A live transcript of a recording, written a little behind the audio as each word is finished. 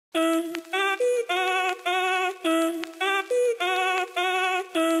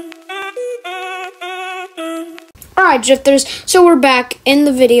Alright, drifters, so we're back in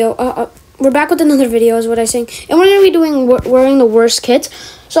the video. We're back with another video, is what I'm saying. And we're going to be doing wearing the worst kits.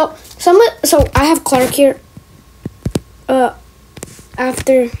 So I have Clark here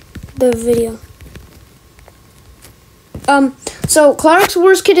after the video. So Clark's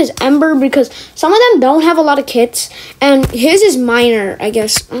worst kit is Ember because some of them don't have a lot of kits. And his is minor, I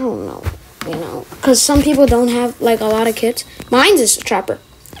guess. I don't know, because some people don't have, like, a lot of kits. Mine's is a Trapper.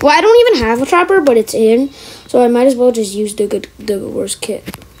 Well, I don't even have a Trapper, but it's in. So I might as well just use the worst kit.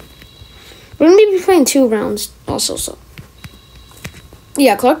 We're going to be playing 2 rounds also, so.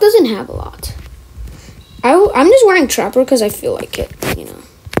 Yeah, Clark doesn't have a lot. I'm just wearing Trapper because I feel like it, I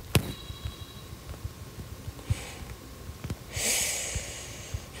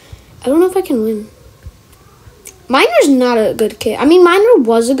don't know if I can win. Miner's not a good kit. I mean, Miner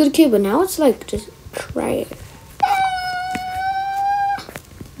was a good kit, but now it's like, just try it.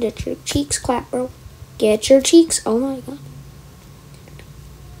 Get your cheeks clap, bro. Get your cheeks. Oh my god.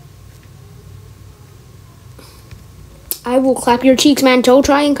 I will clap your cheeks, man. Don't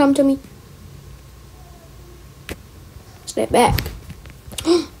try and come to me. Step back.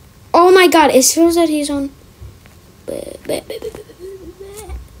 Oh my god. It shows that he's on.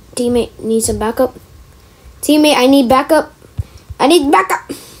 Teammate needs some backup. Teammate, I need backup. I need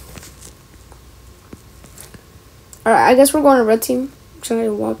backup. Alright, I guess we're going to red team. Trying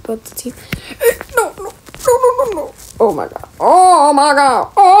to walk out the team. No. Oh my god. Oh my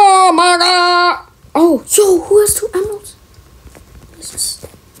god. Oh my god. Oh, yo, who has 2 emeralds? This is...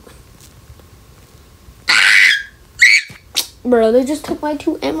 Bro, they just took my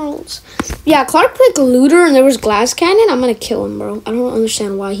 2 emeralds. Yeah, Clark picked Looter and there was Glass Cannon. I'm gonna kill him, bro. I don't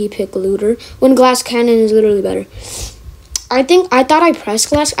understand why he picked Looter when Glass Cannon is literally better. I thought I pressed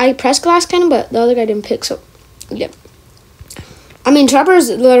Glass Cannon, but the other guy didn't pick, so yep. I mean, Trapper is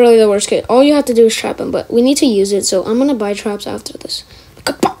literally the worst kit. All you have to do is trap him, but we need to use it, so I'm gonna buy traps after this.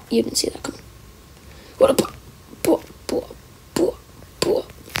 You didn't see that coming. What a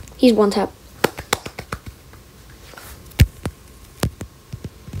He's one tap.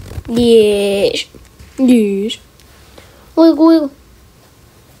 Yes. Wiggle.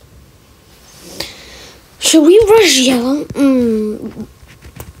 Should we rush yellow?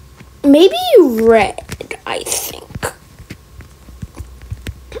 Maybe red, I think.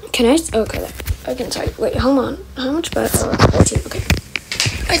 Can I? Okay, I can tell you. Wait, hold on. How much better? 14. Okay.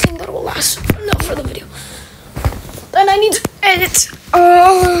 I think that will last enough for the video. Then I need to edit.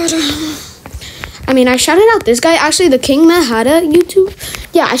 I mean, I shouted out this guy. Actually, the King Mahada YouTube.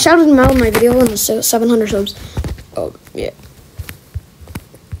 Yeah, I shouted him out in my video on the 700 subs. Oh, yeah.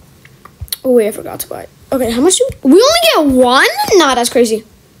 Oh, wait, I forgot to buy it. Okay, how much do we only get 1? Nah, that's crazy.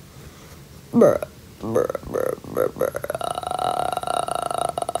 Bruh.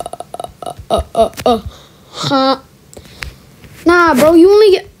 Nah, bro, you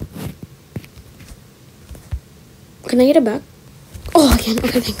only get... Can I get it back? Oh, I can.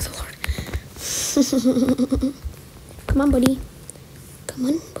 Okay, thank the Lord. Come on, buddy. Come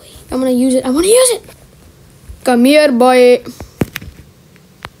on, boy. I'm gonna use it. I wanna use it. Come here, boy.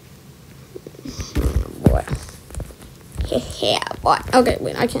 Boy. Yeah, boy. Okay,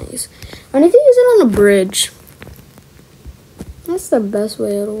 wait, I can't use it. I need to use it on a bridge. That's the best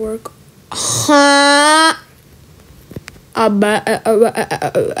way it'll work. What?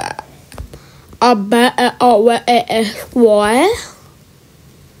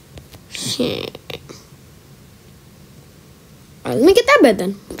 Alright, let me get that bed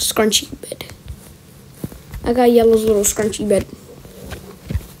then. Scrunchy bed. I got Yellow's little scrunchy bed.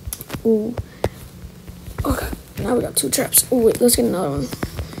 Ooh. Okay, now we got 2 traps. Oh wait, let's get another one.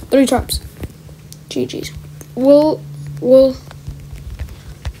 3 traps. GG's. We'll do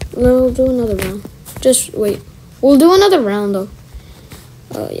another round. Just wait. We'll do another round though.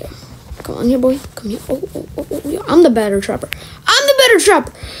 Yeah. Come on here, boy. Come here. Oh, yeah. I'm the better trapper.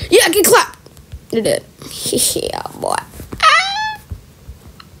 Yeah, get clapped. You did. Yeah, boy.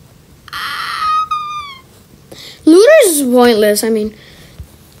 Looters is pointless. I mean,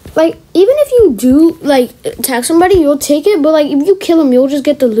 like, even if you do, like, attack somebody, you'll take it. But, like, if you kill him, you'll just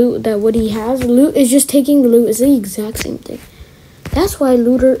get the loot that what he has. Loot is just taking the loot. It's the exact same thing. That's why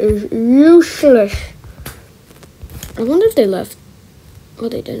Looter is useless. I wonder if they left. Oh,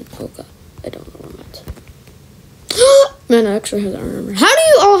 they didn't. Oh, God. I don't know where I'm at. Man, I actually have iron armor. How do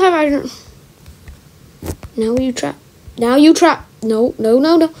you all have iron? Now you trap. No.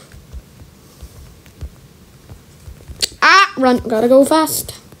 Ah, run. Gotta go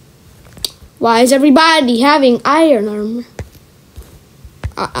fast. Why is everybody having iron armor?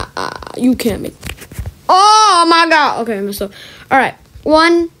 You can't make... Oh, my God. Okay, I messed up. All right.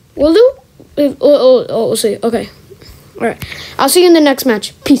 1. We'll do... we'll see. Okay. Alright, I'll see you in the next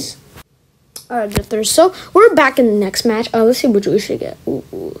match. Peace. Alright, Drifters, so we're back in the next match. Let's see what we should get.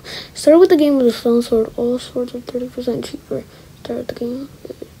 Start with the game with a stone sword. All swords are 30% cheaper. Start the game.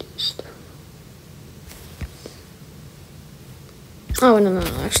 Oh, no.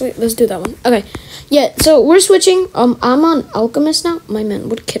 Actually, let's do that one. Okay. Yeah, so we're switching. I'm on Alchemist now. My man,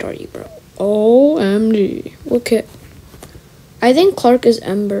 what kit are you, bro? OMG. What kit? I think Clark is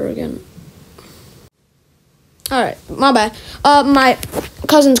Ember again. Alright, my bad. My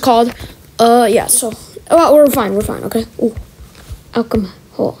cousin's called. Yeah, so. Well, we're fine, okay? Ooh. Alchemist.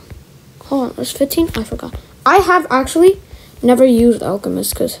 Hold on. There's 15? I forgot. I have actually never used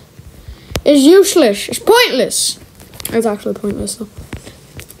Alchemist because it's useless. It's pointless. It's actually pointless, though.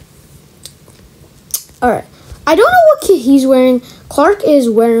 Alright. I don't know what kit he's wearing. Clark is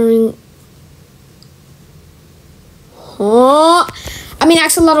wearing... I mean,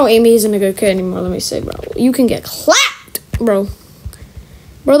 Axolotl Amy isn't a good kid anymore, let me say, bro. You can get clapped, bro.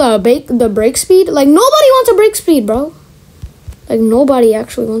 Bro, the break speed. Like, nobody wants a break speed, bro. Like, nobody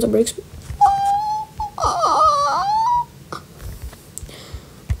actually wants a break speed.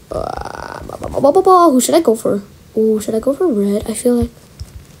 Who should I go for? Ooh, should I go for red? I feel like...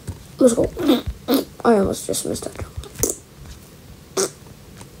 Let's go. I almost just missed that.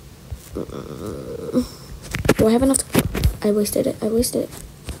 Do I have enough time? I wasted it. I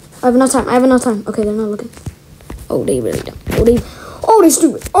have enough time. Okay, they're not looking. Oh, they really dumb. Oh, they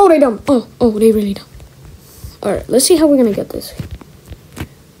stupid. Oh, they dumb. Oh, they really dumb. Alright, let's see how we're gonna get this.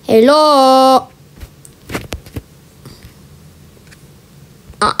 Hello.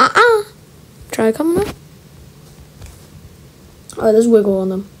 Try coming up. Alright, let's wiggle on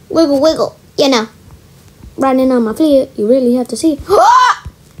them. Wiggle. You know. Riding on my fleet, you really have to see.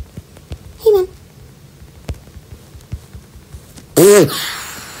 Hey, man. They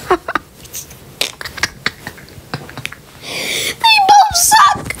both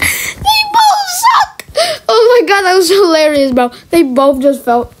suck. Oh my god, that was hilarious, bro. They both just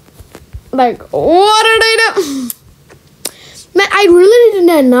felt like, what are they doing? Man, I really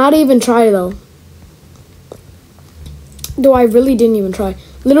did not even try, though. I really didn't even try.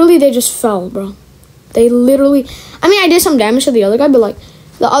 Literally, they just fell, bro. They literally... I mean, I did some damage to the other guy, but, like,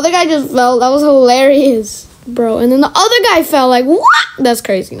 the other guy just fell. That was hilarious, bro. And then the other guy fell. Like, what? That's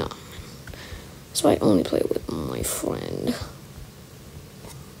crazy. No. That's why I only play with my friend.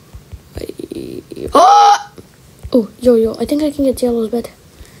 Oh, yo. I think I can get Yellow's bed.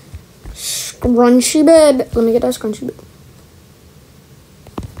 Scrunchy bed. Let me get that scrunchy bed.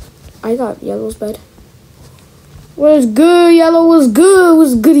 I got Yellow's bed. What's good, Yellow? What's good?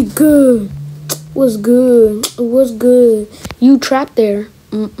 What's goody good? What's good? You trapped there.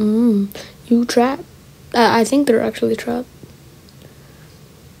 You trapped. I think they're actually trapped.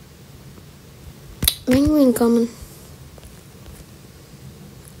 Penguin coming.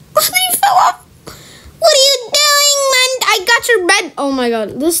 They fell off. What are you doing, man? I got your bed. Oh my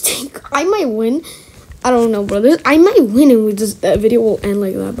god, this thing. I might win. I don't know, bro. I might win, and that video will end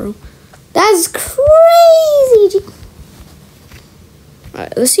like that, bro. That's crazy.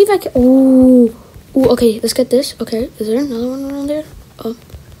 Alright, let's see if I can. Ooh, okay, let's get this. Okay, is there another one around there?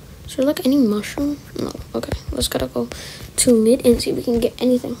 Is there like any mushroom? No. Okay, let's gotta go to mid and see if we can get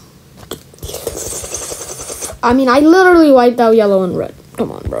anything. I mean, I literally wiped out yellow and red.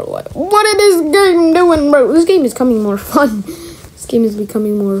 Come on, bro. What is this game doing, bro? This game is becoming more fun. This game is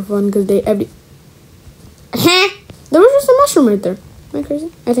becoming more fun because there was just a mushroom right there. Am I crazy?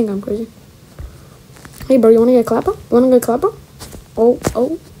 I think I'm crazy. Hey, bro, you wanna get clapper? Oh,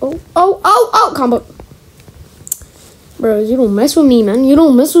 combo. Bro, you don't mess with me, man. You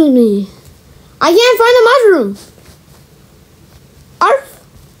don't mess with me. I can't find a mushroom. Arf.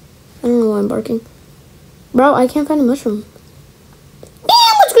 I don't know why I'm barking. Bro, I can't find a mushroom.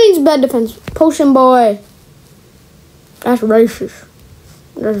 Damn, what's Green's bad defense? Potion boy. That's racist.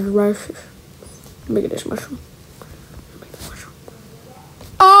 Let me get this mushroom.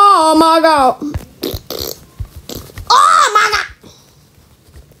 Oh my god.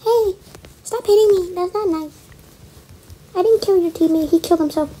 Hey, stop hitting me. That's not nice. I didn't kill your teammate. He killed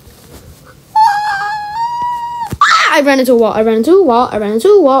himself. I ran into a wall.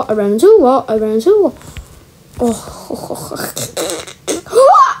 Oh.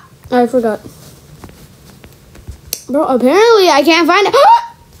 I forgot. Bro, apparently I can't find it.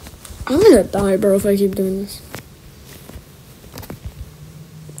 I'm gonna die, bro, if I keep doing this.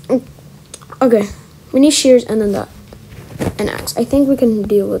 Okay. We need shears and then that. An axe. I think we can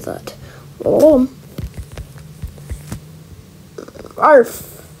deal with that. Oh. Arf.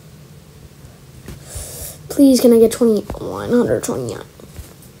 Please, can I get 129?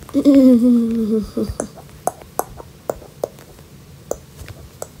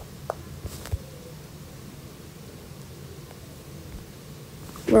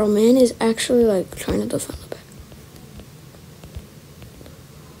 Bro, man is actually like trying to defend the back.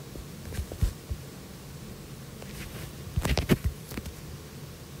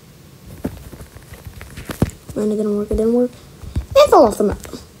 Man, it didn't work. It didn't work. It fell off the map.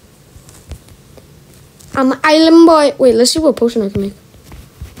 I'm an island boy. Wait, let's see what potion I can make.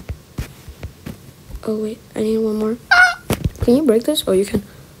 Oh wait, I need one more. Ah! Can you break this? Oh, you can.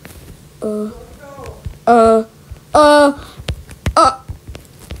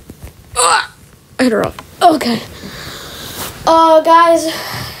 I hit her up. Okay. Guys,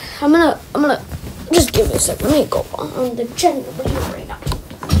 I'm gonna just give me a sec. Let me go on the channel right now.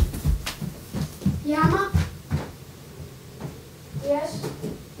 Yeah, Ma? Yes.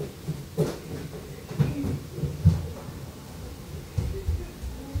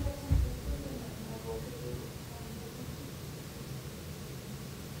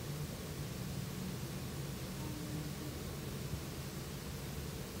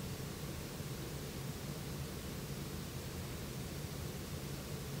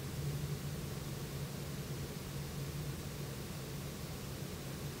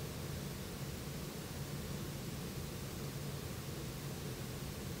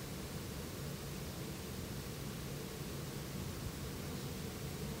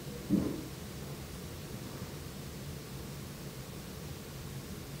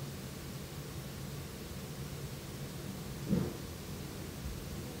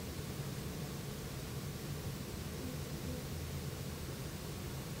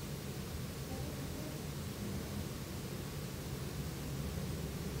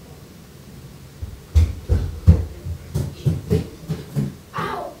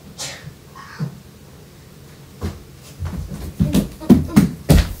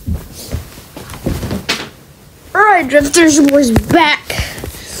 Alright, Drifters was back.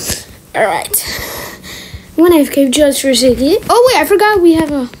 Alright. One AFK just for a second. Oh wait, I forgot we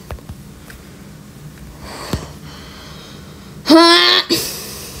have a...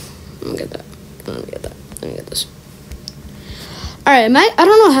 Let me get that. Let me get that. Let me get this. Alright, I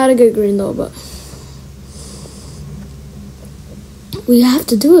don't know how to get green though, but... we have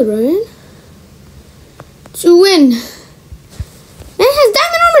to do it, right? To win. And it has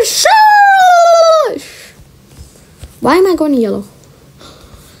diamond armor. Shush! Why am I going to yellow?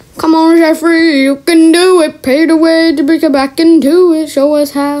 Come on, Jeffrey, you can do it. Pay the way to bring it back into it. Show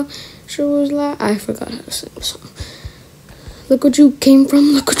us how. Show us like. I forgot how to sing the song. Look what you came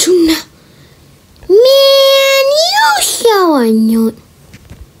from. Look what you now. Man, you so annoying.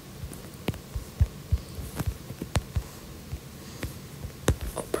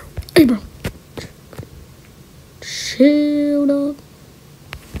 Oh, bro. Hey, bro. Chill, dog.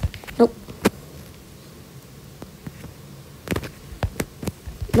 Nope.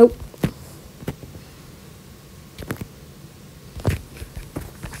 Nope.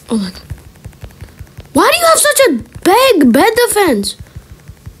 Oh my god. Why do you have such a big bed defense?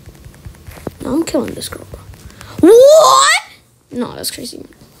 No, I'm killing this girl, bro. What? No, that's crazy.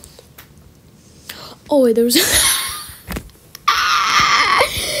 Oh wait, there was...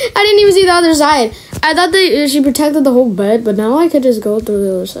 I didn't even see the other side. I thought that she protected the whole bed, but now I could just go through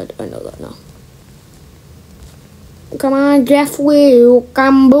the other side. I know that now. Come on, Jeffrey, you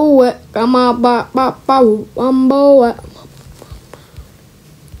can do it. Come on, do it.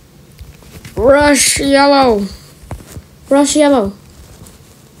 Rush yellow. Rush yellow.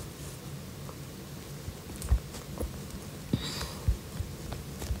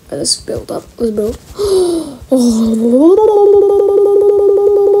 Let's build up. Let's build.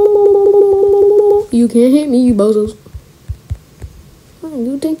 You can't hit me, you bozos.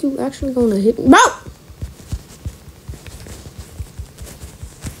 You think you actually gonna hit me? Bro!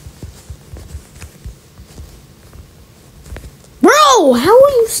 Bro, how are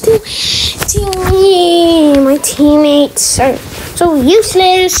you still... My teammates are so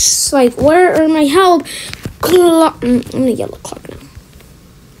useless. Like, where are my help? I'm gonna yellow clock now.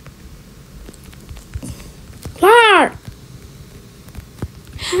 Clark!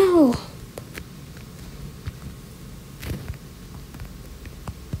 How?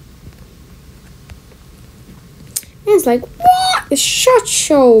 And it's like, what? It's shot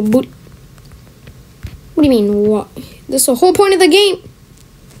show, but... What do you mean, what? This is the whole point of the game.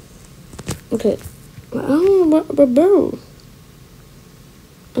 Okay. Oh, bro.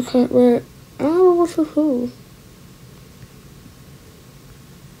 Okay, wait. I don't know what to do.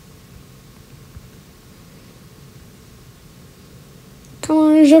 Come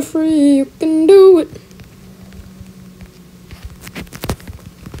on, Jeffrey, you can do it.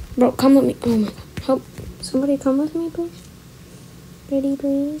 Bro, come with me. Oh my god. Help. Somebody come with me, please. Ready,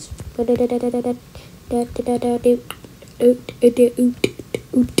 please.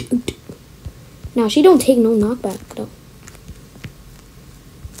 Oot, oot. Now, she don't take no knockback, though.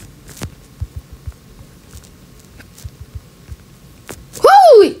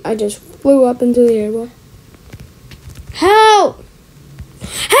 Holy! I just flew up into the air, boy. Help!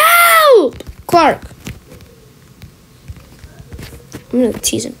 Help! Clark! I'm gonna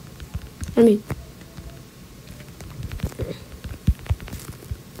tease him.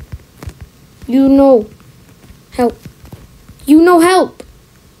 You know. Help. You know help.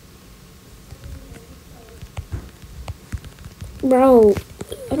 Bro,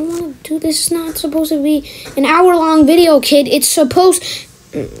 I don't want to do this. It's not supposed to be an hour-long video, kid. It's supposed...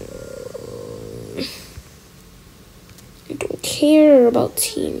 I don't care about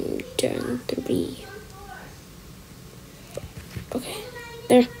Team Turn 3. Okay.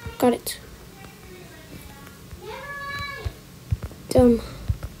 There. Got it. Dumb.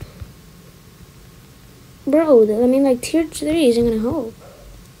 Bro, I mean, like, tier 3 isn't gonna help.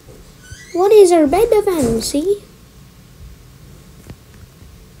 What is our bed defense, see?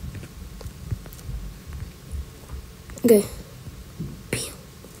 Okay.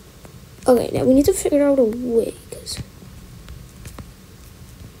 Okay, now we need to figure out a way, because...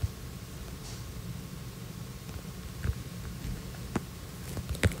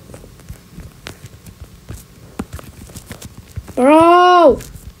 Bro!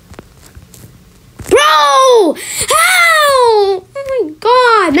 Bro! Help! Oh my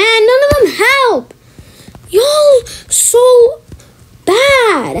god, man, none of them help! Y'all so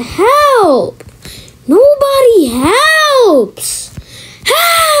bad. Help! Nobody helps!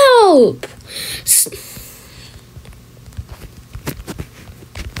 Help!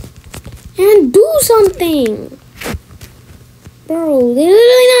 And do something! Bro, they're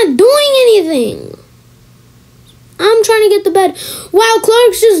literally not doing anything! I'm trying to get the bed while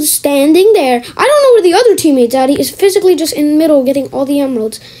Clark's just standing there. I don't know where the other teammate's at. He is physically just in the middle getting all the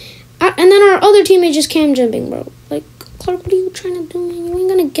emeralds. And then our other teammate just cam jumping, bro. Like, Clark, what are you trying to do, man? You ain't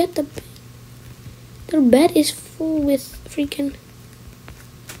gonna get the bed. Their bed is full with freaking...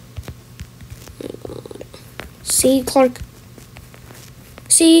 Oh my god. See, Clark?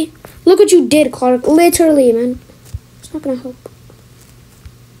 See? Look what you did, Clark. Literally, man. It's not gonna help.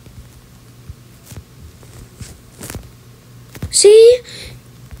 See?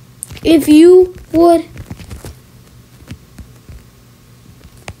 If you would...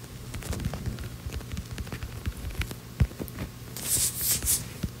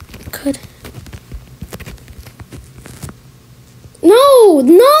 Could... No!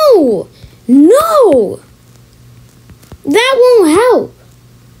 No! No! That won't help.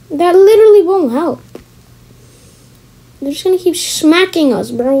 That literally won't help. They're just gonna keep smacking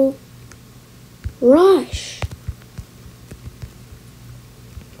us, bro. Rush.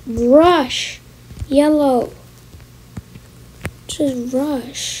 Rush. Yellow. Just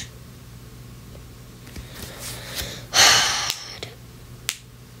rush.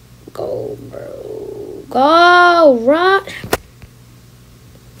 Go, bro. Go. Rush.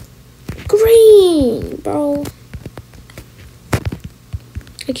 Green, bro.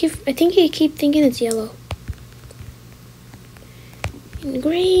 I think I keep thinking it's yellow. And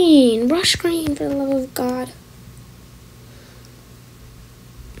green. Rush green, for the love of God.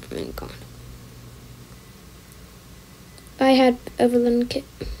 Oh my god. I had Evelyn kit.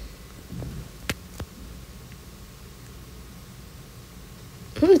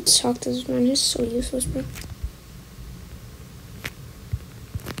 I'm gonna talk to this man. He's so useless, bro.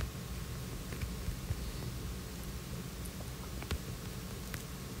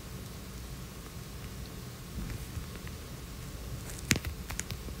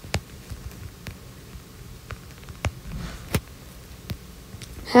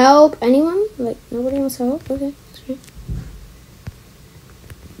 Help? Anyone? Like, nobody wants help? Okay, that's great.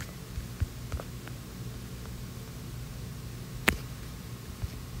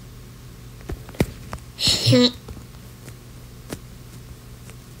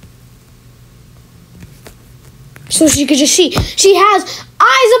 So she could just see. She has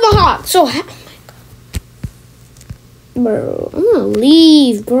eyes of a hawk. So, oh my god. Bro, I'm gonna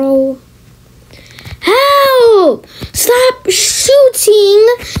leave, bro. Help! Stop shooting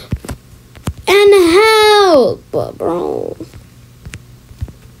and help, bro.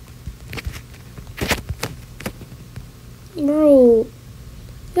 Bro,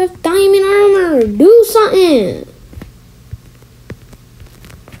 you have diamond armor. Do something.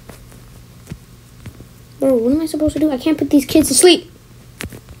 Bro, what am I supposed to do? I can't put these kids to sleep.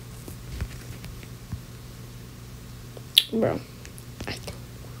 Bro, I don't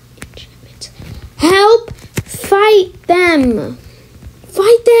want enchantments. Help! Fight them!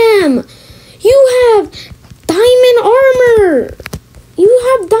 Fight them! You have diamond armor! You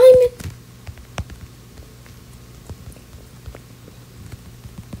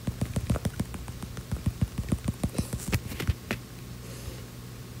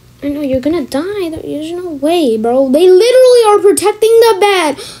you're gonna die. There's no way, bro. They literally are protecting the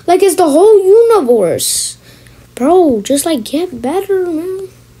bed like it's the whole universe. Bro, just like get better, man.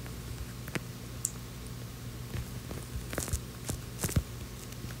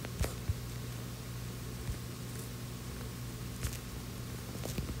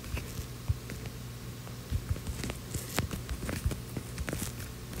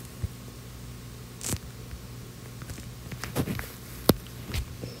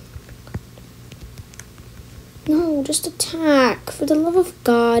 No, just attack. For the love of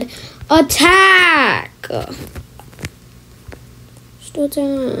God. Attack! Just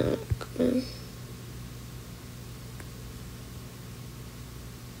attack, man.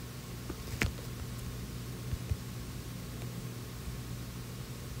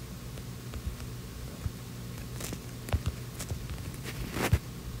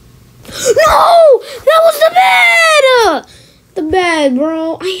 No! That was the bed! The bed,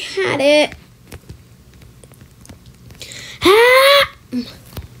 bro. I had it. Ah!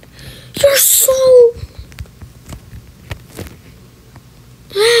 You're so...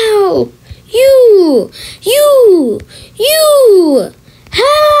 Help! You!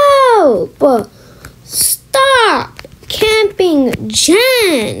 Help! Stop camping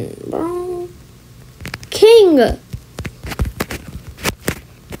Jen, bro. King.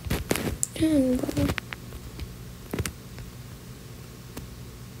 Jen, bro.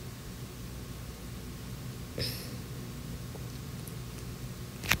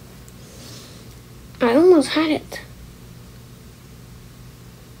 I almost had it.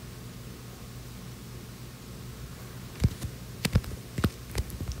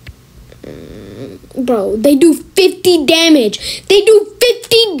 Bro, they do 50 damage. They do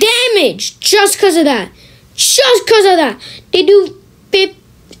 50 damage just because of that. Just because of that. They do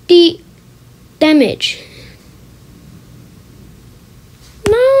 50 damage.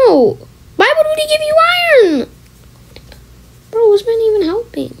 No. Why would he give you iron? Bro, was man even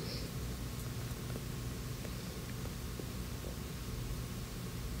helping?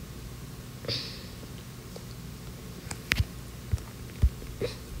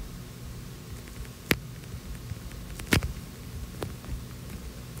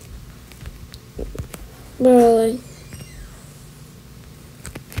 Bro,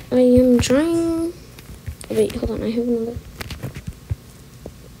 I am trying. Wait, hold on. I have another.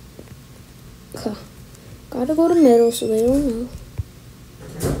 Okay. Gotta go to middle so they don't know.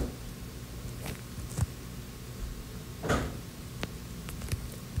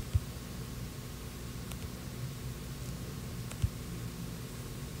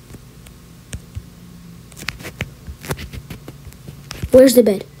 Where's the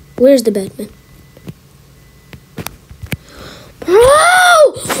bed? Where's the bed, man? Bro!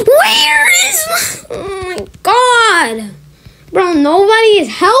 Where is... Oh my god! Bro, nobody is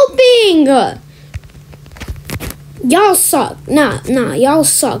helping! Y'all suck. Nah, y'all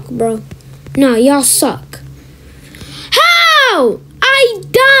suck, bro. Nah, y'all suck. How? I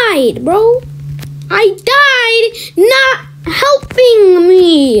died, bro. I died not helping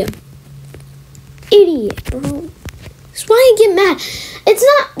me. Idiot, bro. That's why I get mad. It's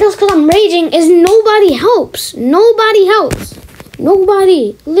not just because I'm raging. It's nobody helps. Nobody helps.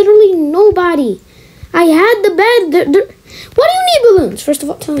 Nobody. Literally nobody. I had the bed. Why do you need balloons? First of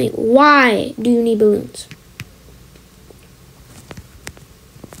all, tell me. Why do you need balloons?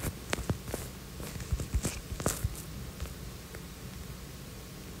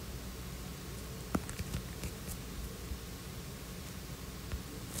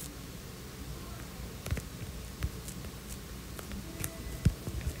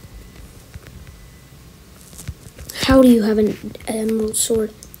 How do you have an emerald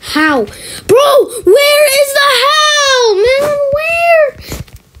sword? How? Bro, where is the hell, man? Where?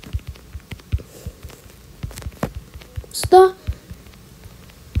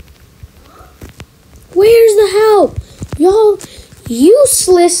 Where's the help? Y'all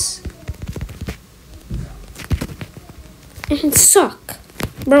useless and suck.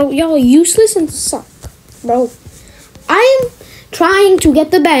 Bro, y'all useless and suck. Bro, I'm trying to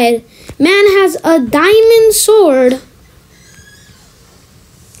get the bed. Man has a diamond sword.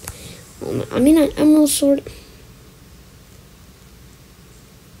 I mean an emerald sword.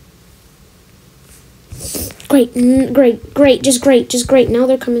 Great, just great. Now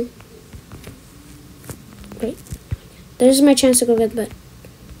they're coming. Great. There's my chance to go get the bed.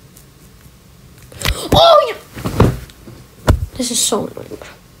 Oh, yeah. This is so annoying, bro.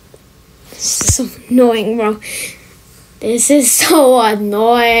 This is so annoying, bro. This is so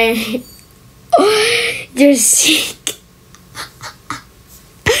annoying. You're sick.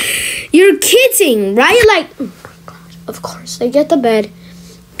 You're kidding, right? Like, oh my gosh, of course. I get the bed.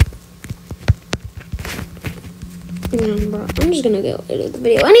 Yeah, bro. I'm just gonna go edit the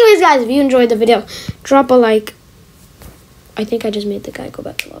video. Anyways, guys, if you enjoyed the video, drop a like. I think I just made the guy go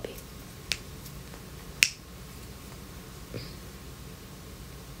back to lobby.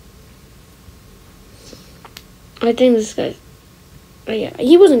 I think this guy... yeah,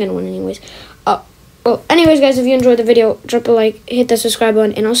 he wasn't gonna win anyways. Well, anyways, guys, if you enjoyed the video, drop a like, hit the subscribe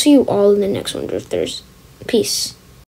button, and I'll see you all in the next one, Drifters. Peace.